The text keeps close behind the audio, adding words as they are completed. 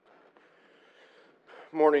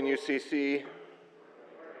Morning, UCC.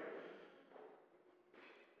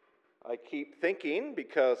 I keep thinking,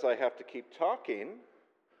 because I have to keep talking,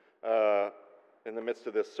 in the midst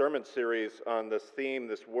of this sermon series on this theme,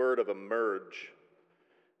 this word of emerge,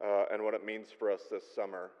 and what it means for us this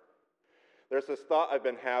summer. There's this thought I've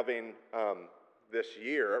been having this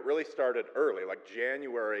year. It really started early, like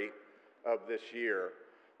January of this year.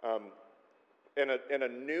 In a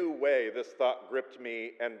new way, this thought gripped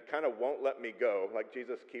me and kind of won't let me go. Like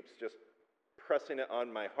Jesus keeps just pressing it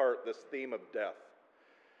on my heart, this theme of death.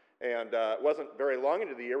 And it wasn't very long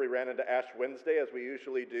into the year, we ran into Ash Wednesday, as we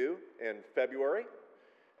usually do, in February.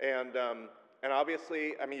 And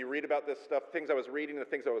obviously, I mean, you read about this stuff, things I was reading, the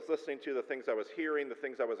things I was listening to, the things I was hearing, the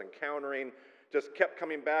things I was encountering, just kept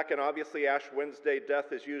coming back. And obviously, Ash Wednesday,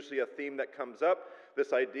 death is usually a theme that comes up.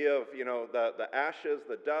 This idea of, the ashes,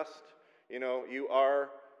 the dust. You are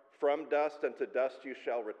from dust, and to dust you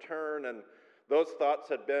shall return. And those thoughts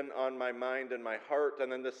had been on my mind and my heart. And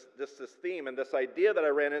then this theme and this idea that I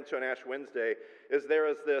ran into on Ash Wednesday is there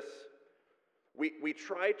is this, we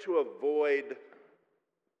try to avoid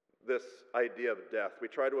this idea of death. We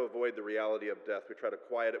try to avoid the reality of death. We try to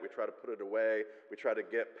quiet it. We try to put it away. We try to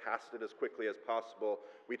get past it as quickly as possible.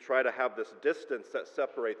 We try to have this distance that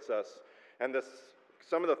separates us. And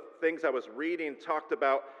some of the things I was reading talked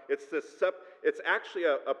about, it's actually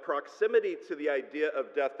a proximity to the idea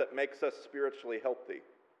of death that makes us spiritually healthy.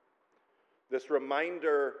 This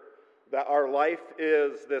reminder that our life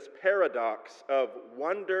is this paradox of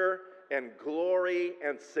wonder and glory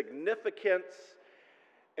and significance,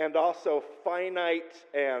 and also finite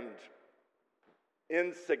and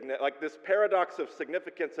insignificant, like this paradox of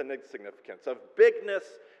significance and insignificance, of bigness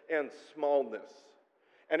and smallness.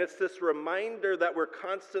 And it's this reminder that we're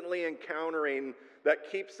constantly encountering that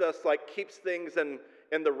keeps things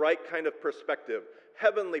in the right kind of perspective,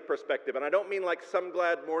 heavenly perspective. And I don't mean like some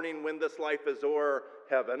glad morning when this life is o'er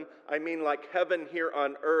heaven. I mean like heaven here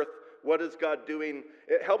on earth. What is God doing?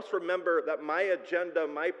 It helps remember that my agenda,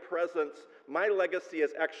 my presence, my legacy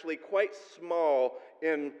is actually quite small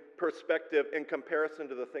in perspective in comparison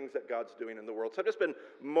to the things that God's doing in the world. So I've just been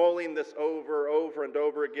mulling this over and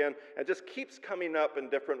over again, and it just keeps coming up in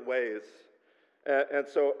different ways. And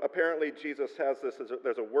so apparently Jesus has this,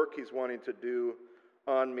 there's a work he's wanting to do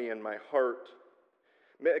on me and my heart.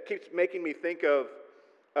 It keeps making me think of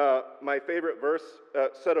my favorite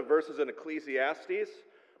set of verses in Ecclesiastes,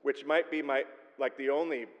 which might be the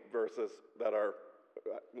only verses that are,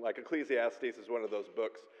 like Ecclesiastes is one of those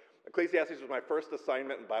books. Ecclesiastes was my first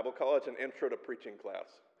assignment in Bible college, an intro to preaching class.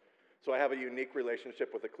 So I have a unique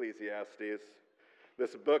relationship with Ecclesiastes,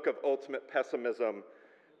 this book of ultimate pessimism.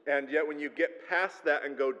 And yet when you get past that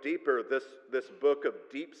and go deeper, this book of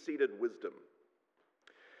deep-seated wisdom.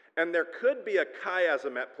 And there could be a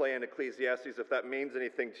chiasm at play in Ecclesiastes, if that means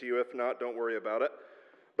anything to you. If not, don't worry about it.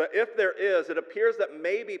 But if there is, it appears that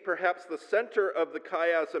maybe perhaps the center of the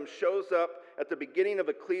chiasm shows up at the beginning of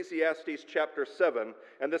Ecclesiastes chapter 7.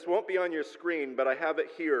 And this won't be on your screen, but I have it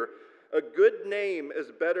here. A good name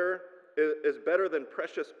is better than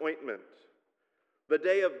precious ointment. The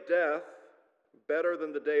day of death, better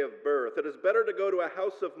than the day of birth. It is better to go to a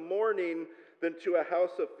house of mourning than to a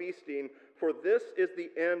house of feasting, for this is the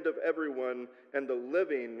end of everyone, and the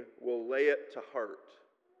living will lay it to heart.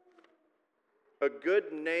 A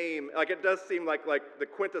good name, like it does seem like the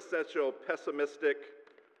quintessential pessimistic,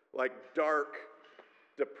 like dark,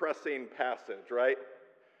 depressing passage, right?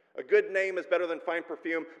 A good name is better than fine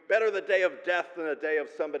perfume, better the day of death than the day of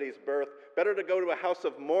somebody's birth, better to go to a house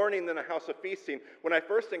of mourning than a house of feasting. When I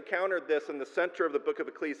first encountered this in the center of the book of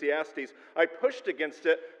Ecclesiastes, I pushed against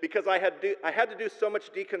it because I had to do so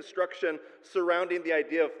much deconstruction surrounding the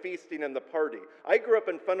idea of feasting and the party. I grew up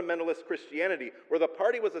in fundamentalist Christianity where the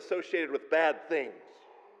party was associated with bad things.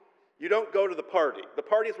 You don't go to the party. The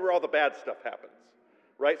party's where all the bad stuff happens,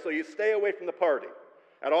 right? So you stay away from the party.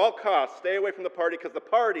 At all costs, stay away from the party because the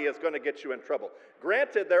party is going to get you in trouble.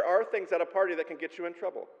 Granted, there are things at a party that can get you in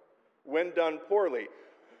trouble when done poorly.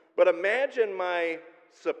 But imagine my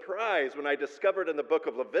surprise when I discovered in the book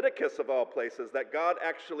of Leviticus, of all places, that God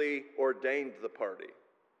actually ordained the party.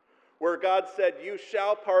 Where God said, "You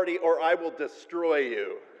shall party or I will destroy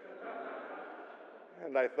you."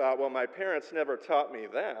 And I thought, well, my parents never taught me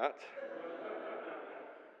that.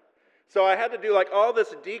 So I had to do all this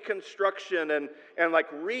deconstruction and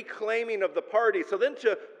reclaiming of the party. So then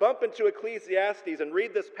to bump into Ecclesiastes and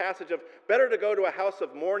read this passage of better to go to a house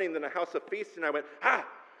of mourning than a house of feasting, I went,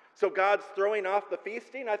 so God's throwing off the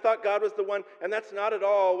feasting? I thought God was the one, and that's not at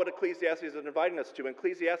all what Ecclesiastes is inviting us to.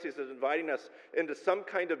 Ecclesiastes is inviting us into some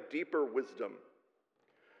kind of deeper wisdom.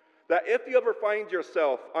 That if you ever find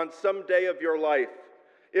yourself on some day of your life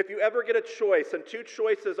If you ever get a choice, and two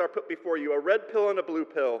choices are put before you, a red pill and a blue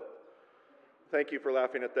pill. Thank you for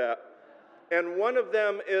laughing at that. And one of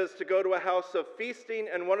them is to go to a house of feasting,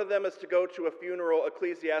 and one of them is to go to a funeral.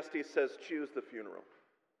 Ecclesiastes says, choose the funeral.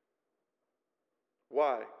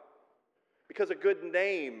 Why? Because a good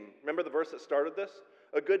name, remember the verse that started this?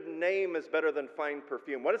 A good name is better than fine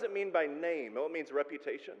perfume. What does it mean by name? Well, it means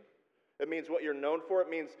reputation. It means what you're known for. It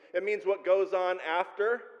means what goes on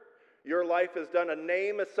after your life is done. A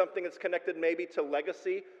name is something that's connected maybe to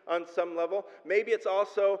legacy on some level. Maybe it's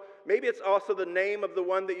also the name of the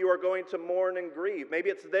one that you are going to mourn and grieve. Maybe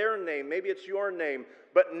it's their name. Maybe it's your name.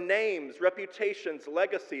 But names, reputations,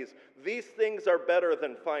 legacies, these things are better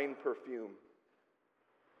than fine perfume.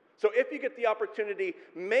 So if you get the opportunity,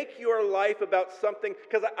 make your life about something,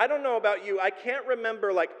 because I don't know about you, I can't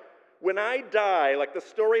remember, like, when I die, like the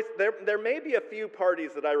stories, there may be a few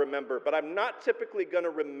parties that I remember, but I'm not typically going to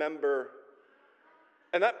remember.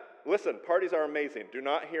 And listen, parties are amazing. Do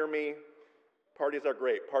not hear me. Parties are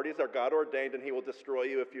great. Parties are God ordained, and He will destroy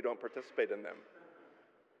you if you don't participate in them.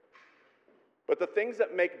 But the things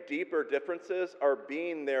that make deeper differences are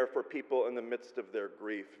being there for people in the midst of their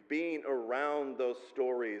grief, being around those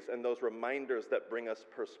stories and those reminders that bring us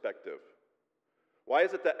perspective. Why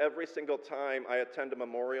is it that every single time I attend a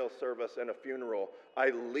memorial service and a funeral,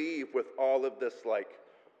 I leave with all of this, like,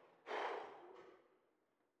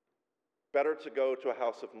 better to go to a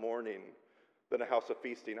house of mourning than a house of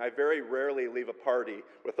feasting? I very rarely leave a party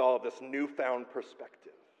with all of this newfound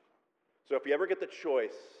perspective. So if you ever get the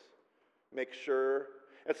choice, make sure.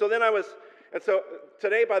 And so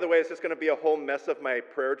today, by the way, is just going to be a whole mess of my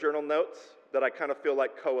prayer journal notes that I kind of feel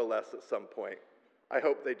like coalesce at some point. I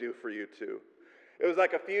hope they do for you too. It was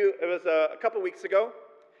a couple weeks ago,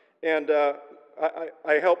 and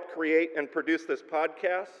I helped create and produce this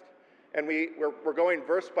podcast, and we're going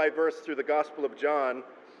verse by verse through the Gospel of John,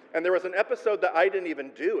 and there was an episode that I didn't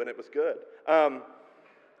even do, and it was good.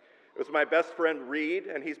 It was my best friend Reed,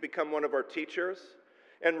 and he's become one of our teachers,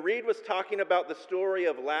 and Reed was talking about the story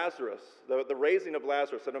of Lazarus, the raising of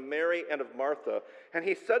Lazarus, and of Mary and of Martha, and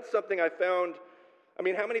he said something I found. I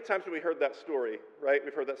mean, how many times have we heard that story, right?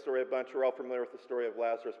 We've heard that story a bunch. We're all familiar with the story of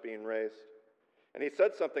Lazarus being raised. And he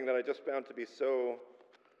said something that I just found to be so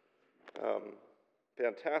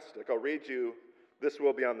fantastic. I'll read you. This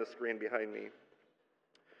will be on the screen behind me.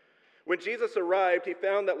 When Jesus arrived, he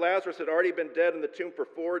found that Lazarus had already been dead in the tomb for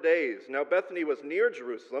 4 days. Now Bethany was near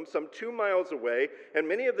Jerusalem, some 2 miles away, and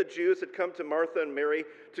many of the Jews had come to Martha and Mary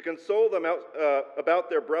to console them about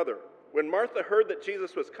their brother. When Martha heard that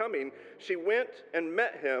Jesus was coming, she went and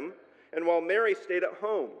met him, and while Mary stayed at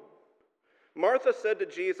home. Martha said to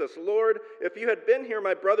Jesus, "Lord, if you had been here,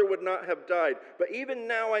 my brother would not have died. But even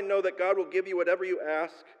now I know that God will give you whatever you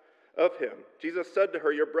ask of him." Jesus said to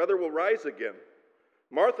her, "Your brother will rise again."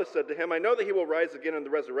 Martha said to him, "I know that he will rise again in the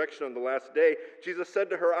resurrection on the last day." Jesus said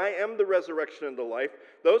to her, "I am the resurrection and the life.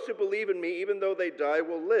 Those who believe in me, even though they die,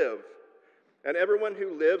 will live. And everyone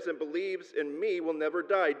who lives and believes in me will never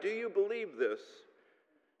die. Do you believe this?"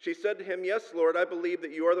 She said to him, "Yes, Lord, I believe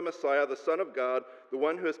that you are the Messiah, the Son of God, the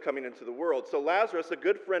one who is coming into the world." So Lazarus, a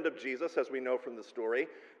good friend of Jesus, as we know from the story,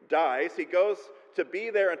 dies. He goes to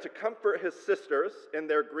be there and to comfort his sisters in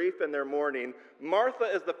their grief and their mourning. Martha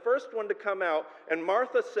is the first one to come out, and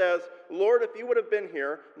Martha says, "Lord, if you would have been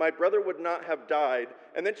here, my brother would not have died."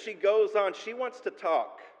 And then she goes on. She wants to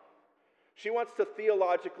talk. She wants to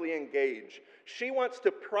theologically engage. She wants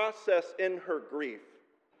to process in her grief.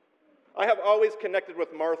 I have always connected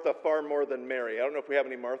with Martha far more than Mary. I don't know if we have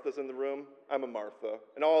any Marthas in the room. I'm a Martha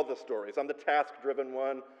in all the stories. I'm the task-driven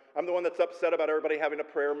one. I'm the one that's upset about everybody having a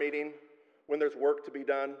prayer meeting when there's work to be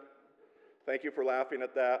done. Thank you for laughing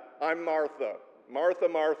at that. I'm Martha. Martha,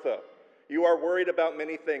 Martha. You are worried about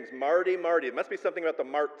many things. Marty, Marty. It must be something about the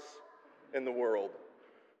Marts in the world.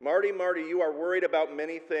 Marty, Marty, you are worried about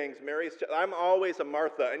many things. I'm always a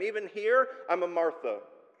Martha. And even here, I'm a Martha.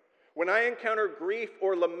 When I encounter grief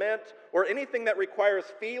or lament or anything that requires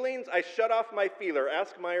feelings, I shut off my feeler.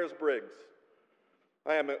 Ask Myers-Briggs.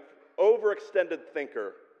 I am an overextended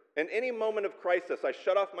thinker. In any moment of crisis, I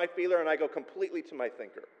shut off my feeler and I go completely to my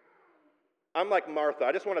thinker. I'm like Martha.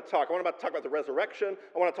 I just want to talk. I want to talk about the resurrection.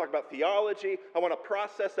 I want to talk about theology. I want to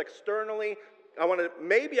process externally. I want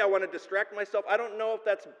to distract myself. I don't know if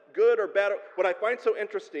that's good or bad. What I find so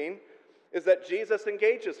interesting is that Jesus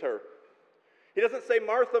engages her. He doesn't say,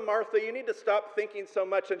 "Martha, Martha, you need to stop thinking so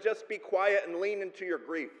much and just be quiet and lean into your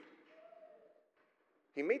grief."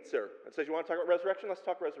 He meets her and says, "You want to talk about resurrection? Let's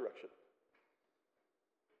talk resurrection.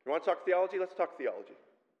 You want to talk theology? Let's talk theology."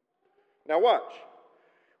 Now watch.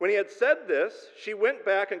 When he had said this, she went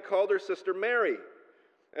back and called her sister Mary.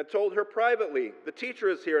 and told her privately, "The teacher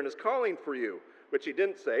is here and is calling for you," which he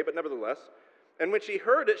didn't say, but nevertheless. And when she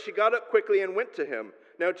heard it, she got up quickly and went to him.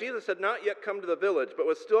 Now Jesus had not yet come to the village, but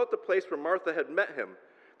was still at the place where Martha had met him.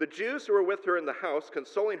 The Jews who were with her in the house,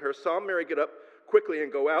 consoling her, saw Mary get up quickly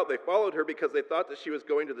and go out. They followed her because they thought that she was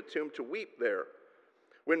going to the tomb to weep there.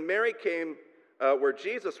 When Mary came where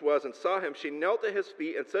Jesus was and saw him, she knelt at his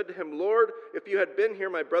feet and said to him, "Lord, if you had been here,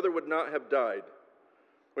 my brother would not have died."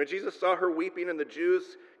 When Jesus saw her weeping and the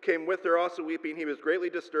Jews came with her also weeping, he was greatly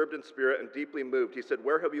disturbed in spirit and deeply moved. He said,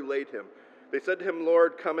 "Where have you laid him?" They said to him,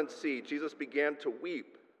 "Lord, come and see." Jesus began to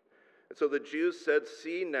weep. And so the Jews said,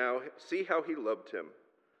 see how he loved him."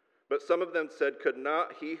 But some of them said, "Could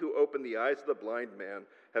not he who opened the eyes of the blind man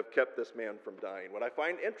have kept this man from dying?" What I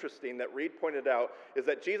find interesting that Reed pointed out is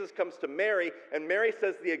that Jesus comes to Mary, and Mary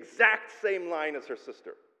says the exact same line as her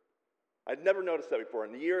sister. I'd never noticed that before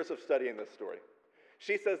in the years of studying this story.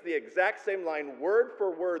 She says the exact same line, word for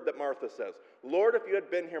word, that Martha says. "Lord, if you had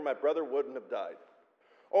been here, my brother wouldn't have died."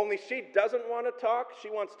 Only she doesn't want to talk, she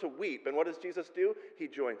wants to weep. And what does Jesus do? He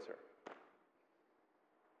joins her.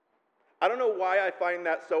 I don't know why I find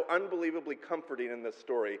that so unbelievably comforting in this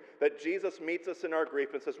story, that Jesus meets us in our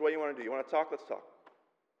grief and says, "What do you want to do? You want to talk? Let's talk.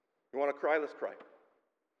 You want to cry? Let's cry."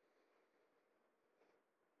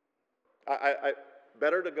 I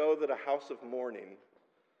better to go to a house of mourning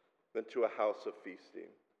than to a house of feasting.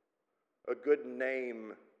 A good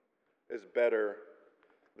name is better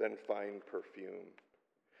than fine perfume.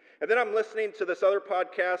 And then I'm listening to this other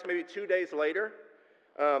podcast maybe 2 days later.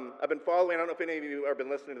 I've been following, I don't know if any of you have been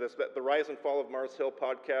listening to this, but the Rise and Fall of Mars Hill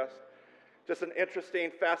podcast. Just an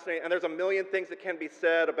interesting, fascinating, and there's a million things that can be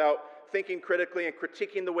said about thinking critically and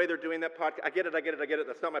critiquing the way they're doing that podcast. I get it.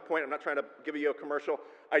 That's not my point. I'm not trying to give you a commercial.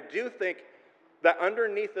 I do think that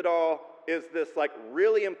underneath it all is this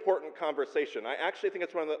really important conversation. I actually think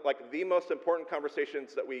it's one of the most important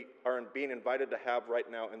conversations that we are being invited to have right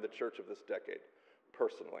now in the church of this decade,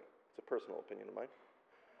 personally. It's a personal opinion of mine.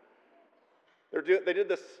 They did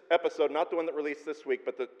this episode, not the one that released this week,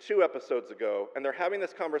 but the 2 episodes ago, and they're having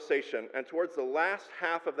this conversation, and towards the last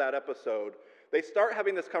half of that episode, they start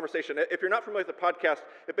having this conversation. If you're not familiar with the podcast,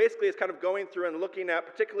 it basically is kind of going through and looking at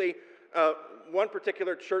particularly one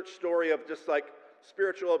particular church story of just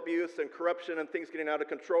spiritual abuse and corruption and things getting out of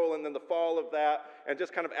control, and then the fall of that, and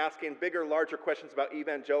just kind of asking bigger, larger questions about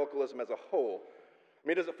evangelicalism as a whole. I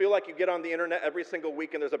mean, does it feel like you get on the internet every single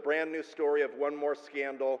week and there's a brand new story of one more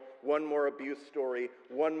scandal, one more abuse story,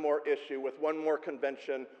 one more issue with one more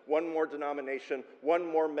convention, one more denomination, one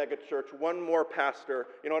more megachurch, one more pastor?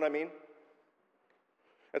 You know what I mean?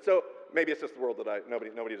 And so maybe it's just the world that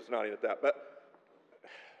nobody is nodding at that.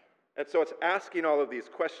 And so it's asking all of these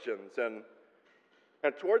questions. And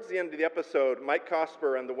towards the end of the episode, Mike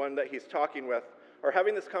Cosper and the one that he's talking with are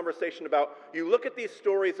having this conversation about, you look at these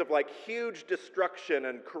stories of huge destruction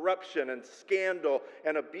and corruption and scandal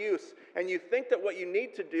and abuse, and you think that what you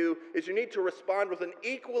need to do is you need to respond with an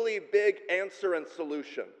equally big answer and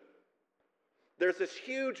solution. There's this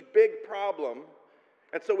huge, big problem,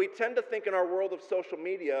 and so we tend to think in our world of social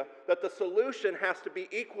media that the solution has to be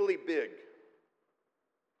equally big.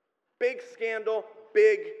 Big scandal,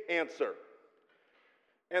 big answer.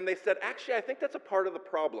 And they said, actually, I think that's a part of the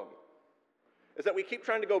problem. Is that we keep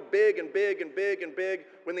trying to go big and big and big and big,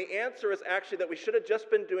 when the answer is actually that we should have just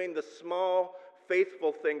been doing the small,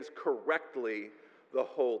 faithful things correctly the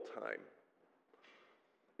whole time.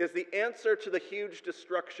 Is the answer to the huge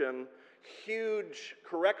destruction huge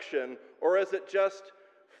correction, or is it just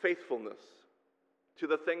faithfulness to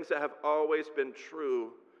the things that have always been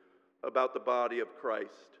true about the body of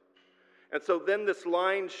Christ? And so then this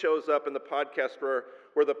line shows up in the podcast where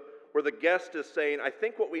the guest is saying, I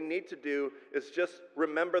think what we need to do is just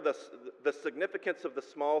remember the significance of the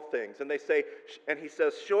small things. And he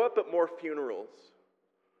says, show up at more funerals,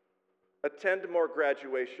 attend more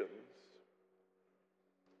graduations,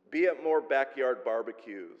 be at more backyard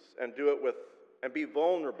barbecues, and and be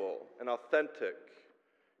vulnerable and authentic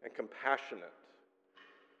and compassionate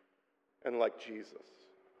and like Jesus.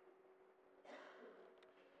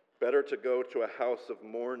 Better to go to a house of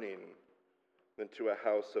mourning than to a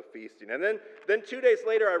house of feasting. And then 2 days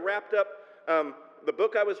later, I wrapped up the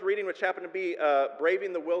book I was reading, which happened to be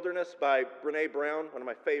Braving the Wilderness by Brené Brown, one of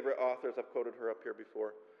my favorite authors. I've quoted her up here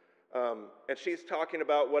before. And she's talking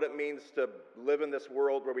about what it means to live in this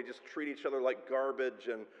world where we just treat each other like garbage,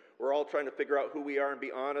 and we're all trying to figure out who we are and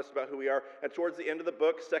be honest about who we are. And towards the end of the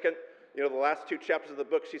book, the last 2 chapters of the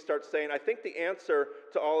book, she starts saying, I think the answer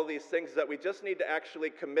to all of these things is that we just need to actually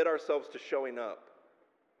commit ourselves to showing up.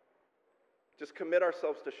 Just commit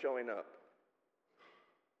ourselves to showing up.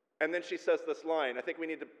 And then she says this line, I think we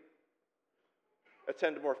need to,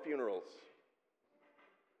 attend more funerals,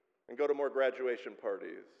 and go to more graduation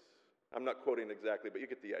parties. I'm not quoting exactly, but you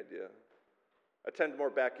get the idea. Attend more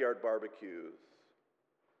backyard barbecues.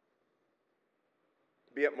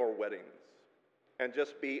 Be at more weddings. And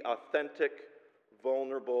just be authentic,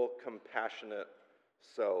 vulnerable, compassionate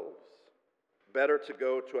selves. Better to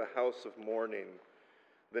go to a house of mourning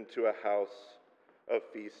than to a house of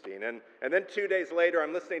feasting. And then 2 days later,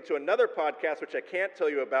 I'm listening to another podcast, which I can't tell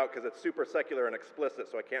you about because it's super secular and explicit,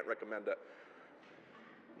 so I can't recommend it.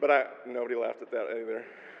 But nobody laughed at that either.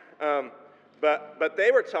 But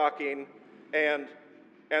they were talking, and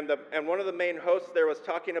one of the main hosts there was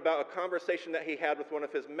talking about a conversation that he had with one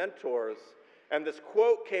of his mentors. And this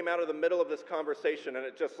quote came out of the middle of this conversation, and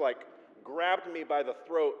it just grabbed me by the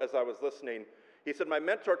throat as I was listening. He said, "My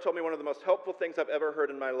mentor told me one of the most helpful things I've ever heard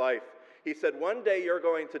in my life." He said, "One day you're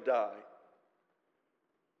going to die,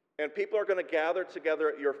 and people are going to gather together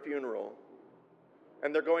at your funeral,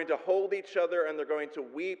 and they're going to hold each other, and they're going to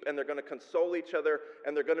weep, and they're going to console each other,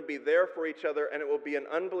 and they're going to be there for each other, and it will be an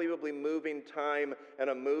unbelievably moving time and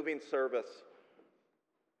a moving service.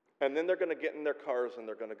 And then they're going to get in their cars, and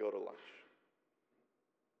they're going to go to lunch."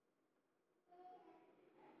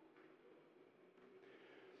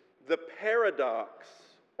 The paradox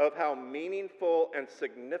of how meaningful and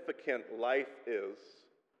significant life is,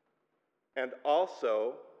 and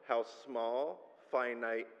also how small,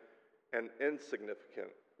 finite, and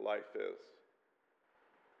insignificant life is.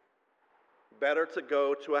 Better to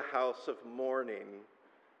go to a house of mourning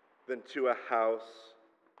than to a house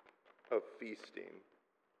of feasting.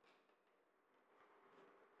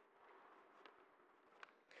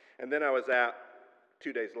 And then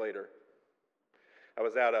 2 days later, I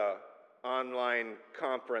was at an online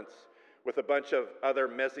conference with a bunch of other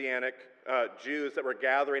Messianic Jews that were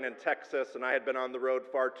gathering in Texas, and I had been on the road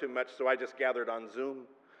far too much, so I just gathered on Zoom.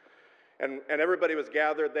 And everybody was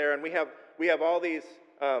gathered there, and we have all these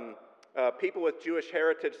people with Jewish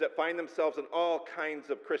heritage that find themselves in all kinds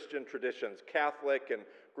of Christian traditions, Catholic and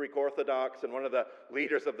Greek Orthodox, and one of the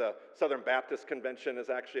leaders of the Southern Baptist Convention is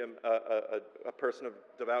actually a person of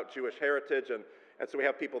devout Jewish heritage, and so we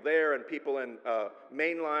have people there and people in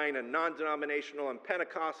mainline and non-denominational and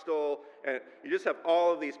Pentecostal, and you just have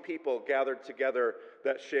all of these people gathered together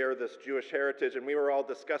that share this Jewish heritage, and we were all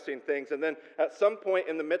discussing things. And then at some point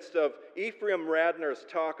in the midst of Ephraim Radner's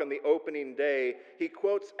talk on the opening day, he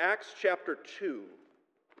quotes Acts chapter 2.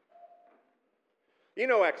 You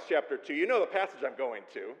know Acts chapter 2. You know the passage I'm going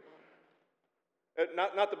to.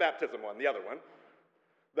 Not the baptism one, the other one.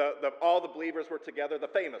 All the believers were together, the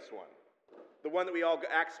famous one. The one that we all,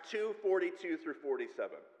 Acts 2, 42 through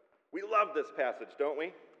 47. We love this passage, don't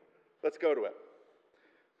we? Let's go to it.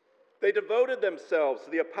 They devoted themselves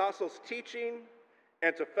to the apostles' teaching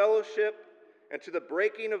and to fellowship and to the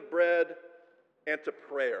breaking of bread and to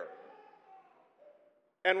prayer.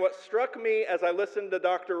 And what struck me as I listened to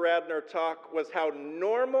Dr. Radner talk was how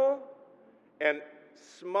normal and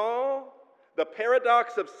small the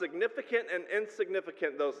paradox of significant and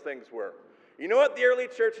insignificant those things were. You know what the early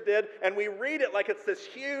church did? And we read it like it's this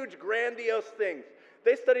huge, grandiose thing.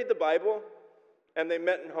 They studied the Bible, and they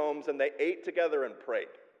met in homes, and they ate together and prayed.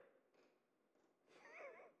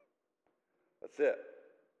 That's it.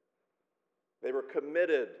 They were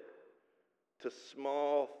committed to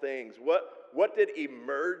small things. What did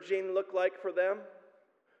emerging look like for them?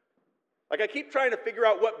 I keep trying to figure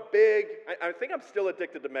out what big... I think I'm still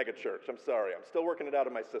addicted to megachurch. I'm sorry. I'm still working it out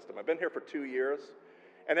of my system. I've been here for 2 years.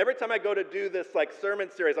 And every time I go to do this sermon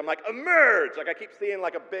series, I'm like, emerge! I keep seeing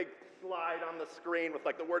a big slide on the screen with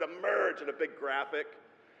the word emerge and a big graphic.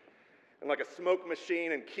 And a smoke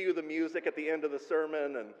machine and cue the music at the end of the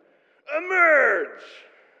sermon and emerge!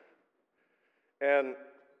 And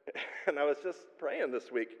I was just praying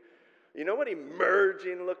this week. You know what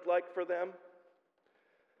emerging looked like for them?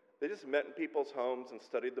 They just met in people's homes and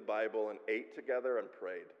studied the Bible and ate together and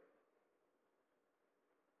prayed.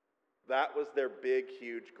 That was their big,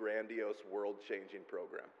 huge, grandiose, world-changing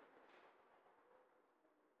program.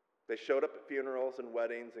 They showed up at funerals and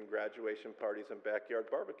weddings and graduation parties and backyard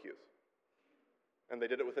barbecues. And they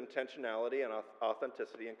did it with intentionality and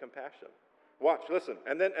authenticity and compassion. Watch, listen.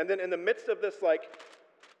 And then in the midst of this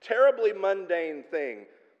terribly mundane thing,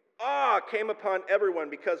 awe came upon everyone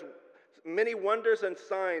because many wonders and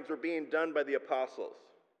signs were being done by the apostles.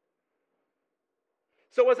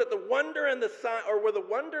 So was it the wonder and the sign, or were the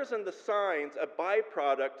wonders and the signs a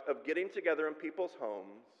byproduct of getting together in people's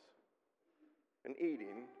homes and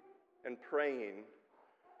eating and praying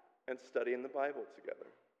and studying the Bible together?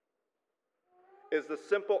 Is the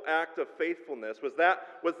simple act of faithfulness, was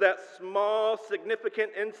that small,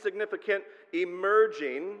 significant, insignificant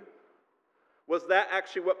emerging, Was that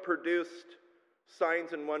actually what produced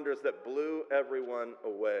signs and wonders that blew everyone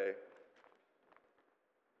away?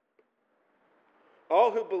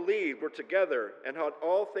 All who believed were together and had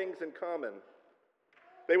all things in common.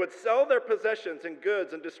 They would sell their possessions and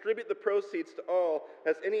goods and distribute the proceeds to all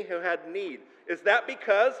as any who had need. Is that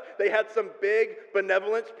because they had some big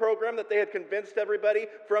benevolence program that they had convinced everybody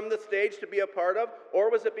from the stage to be a part of? Or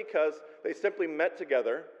was it because they simply met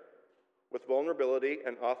together with vulnerability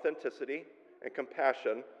and authenticity and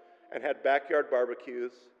compassion and had backyard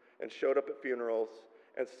barbecues and showed up at funerals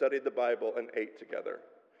and studied the Bible and ate together?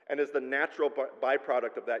 And as the natural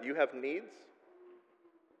byproduct of that, you have needs?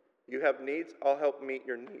 You have needs, I'll help meet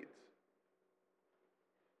your needs.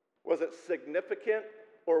 Was it significant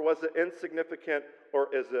or was it insignificant or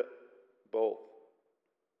is it both?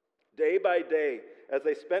 Day by day, as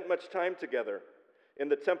they spent much time together in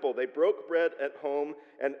the temple, they broke bread at home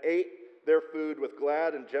and ate their food with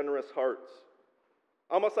glad and generous hearts.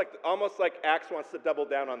 Almost like Acts wants to double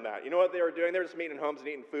down on that. You know what they were doing? They were just meeting in homes and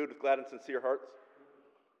eating food with glad and sincere hearts.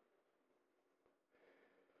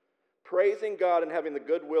 Praising God and having the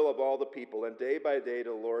goodwill of all the people, and day by day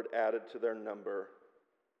the Lord added to their number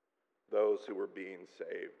those who were being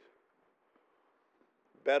saved.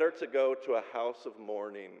 Better to go to a house of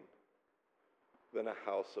mourning than a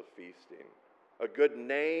house of feasting. A good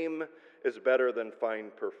name is better than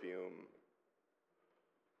fine perfume.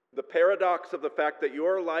 The paradox of the fact that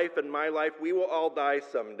your life and my life, we will all die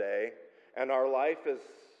someday, and our life is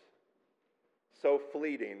so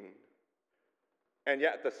fleeting. And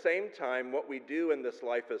yet at the same time, what we do in this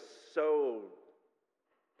life is so,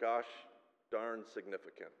 gosh darn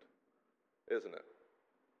significant, isn't it?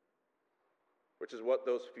 Which is what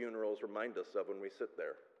those funerals remind us of when we sit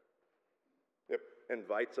there. It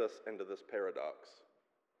invites us into this paradox.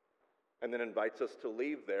 And then invites us to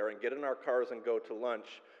leave there and get in our cars and go to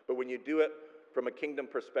lunch. But when you do it from a kingdom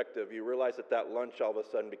perspective, you realize that that lunch all of a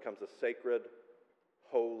sudden becomes a sacred,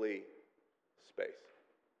 holy space.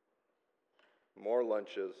 More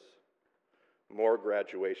lunches, more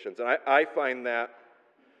graduations. And I find that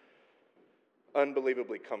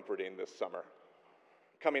unbelievably comforting this summer.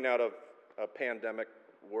 Coming out of a pandemic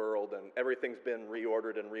world and everything's been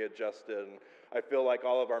reordered and readjusted. And I feel like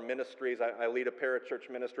all of our ministries, I lead a parachurch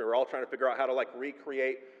ministry, we're all trying to figure out how to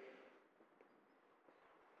recreate.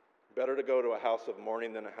 Better to go to a house of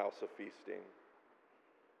mourning than a house of feasting.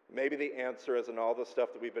 Maybe the answer is in all the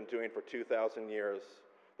stuff that we've been doing for 2,000 years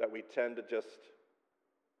that we tend to just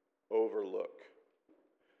overlook.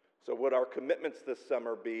 So would our commitments this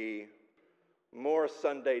summer be more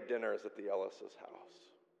Sunday dinners at the Ellis's house?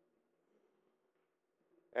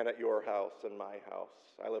 And at your house and my house.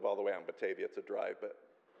 I live all the way out in Batavia, it's a drive, but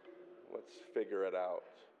let's figure it out.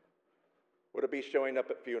 Would it be showing up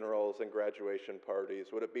at funerals and graduation parties?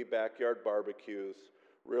 Would it be backyard barbecues,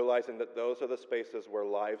 realizing that those are the spaces where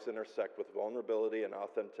lives intersect with vulnerability and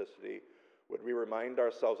authenticity? Would we remind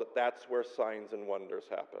ourselves that that's where signs and wonders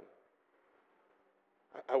happen?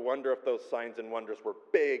 I wonder if those signs and wonders were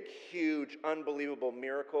big, huge, unbelievable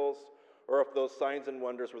miracles, or if those signs and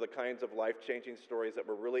wonders were the kinds of life-changing stories that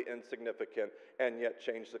were really insignificant and yet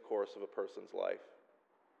changed the course of a person's life.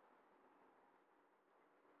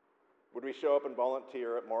 Would we show up and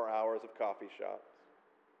volunteer at more hours of coffee shops?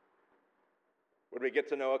 Would we get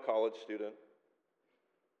to know a college student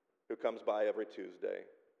who comes by every Tuesday?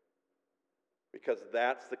 Because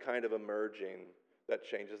that's the kind of emerging that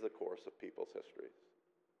changes the course of people's histories.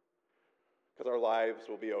 Because our lives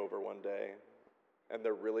will be over one day, and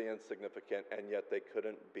they're really insignificant, and yet they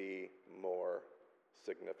couldn't be more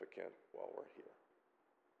significant while we're here.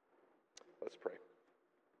 Let's pray.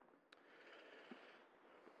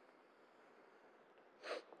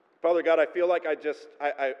 Father God, I feel like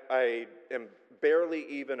I am barely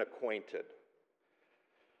even acquainted.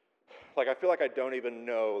 I feel like I don't even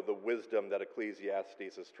know the wisdom that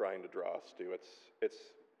Ecclesiastes is trying to draw us to.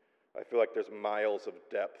 I feel like there's miles of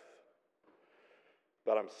depth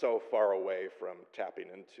that I'm so far away from tapping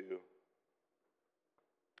into.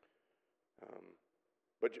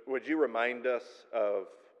 Would you remind us of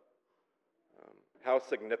how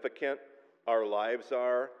significant our lives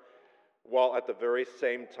are, while at the very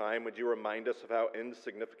same time, would you remind us of how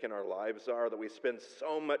insignificant our lives are, that we spend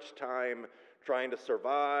so much time trying to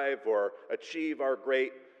survive or achieve our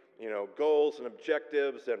great goals and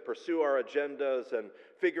objectives and pursue our agendas and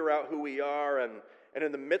figure out who we are, and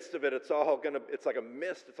in the midst of it, it's like a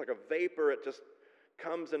mist, it's like a vapor, it just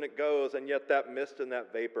comes and it goes, and yet that mist and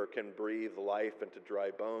that vapor can breathe life into dry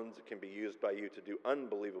bones. It can be used by you to do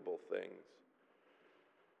unbelievable things.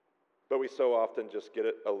 But we so often just get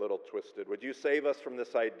it a little twisted. Would you save us from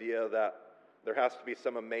this idea that There has to be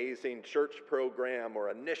some amazing church program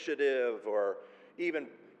or initiative or even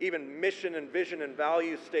mission and vision and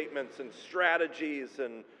value statements and strategies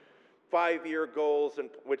and 5-year goals. And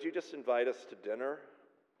would you just invite us to dinner?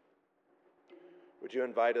 Would you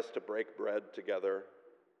invite us to break bread together?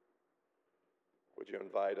 Would you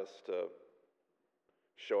invite us to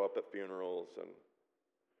show up at funerals and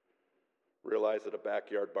realize that a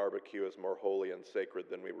backyard barbecue is more holy and sacred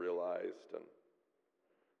than we realized? And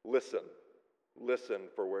listen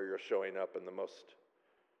for where you're showing up in the most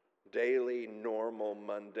daily, normal,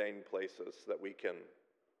 mundane places, that we can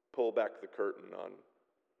pull back the curtain on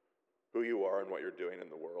who you are and what you're doing in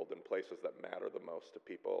the world in places that matter the most to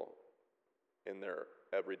people in their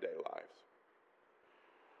everyday lives.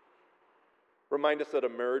 Remind us that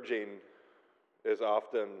emerging is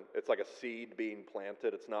often, it's like a seed being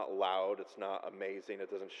planted. It's not loud, it's not amazing, it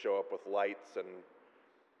doesn't show up with lights and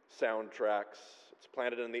soundtracks. It's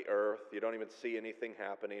planted in the earth. You don't even see anything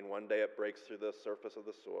happening. One day it breaks through the surface of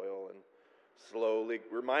the soil and slowly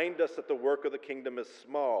remind us that the work of the kingdom is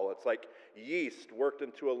small. It's like yeast worked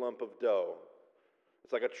into a lump of dough.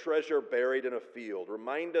 It's like a treasure buried in a field.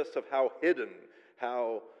 Remind us of how hidden,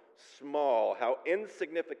 how small, how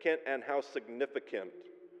insignificant, and how significant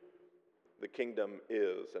the kingdom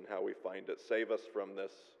is and how we find it. Save us from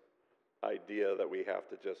this idea that we have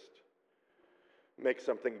to just make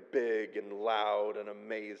something big and loud and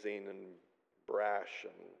amazing and brash.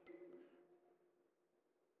 And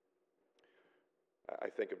I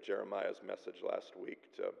think of Jeremiah's message last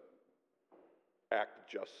week, to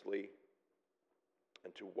act justly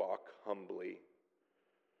and to walk humbly,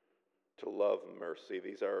 to love mercy.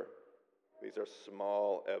 These are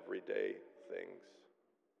small, everyday things.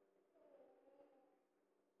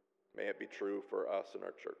 May it be true for us in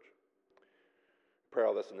our church. I pray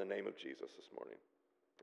all this in the name of Jesus this morning.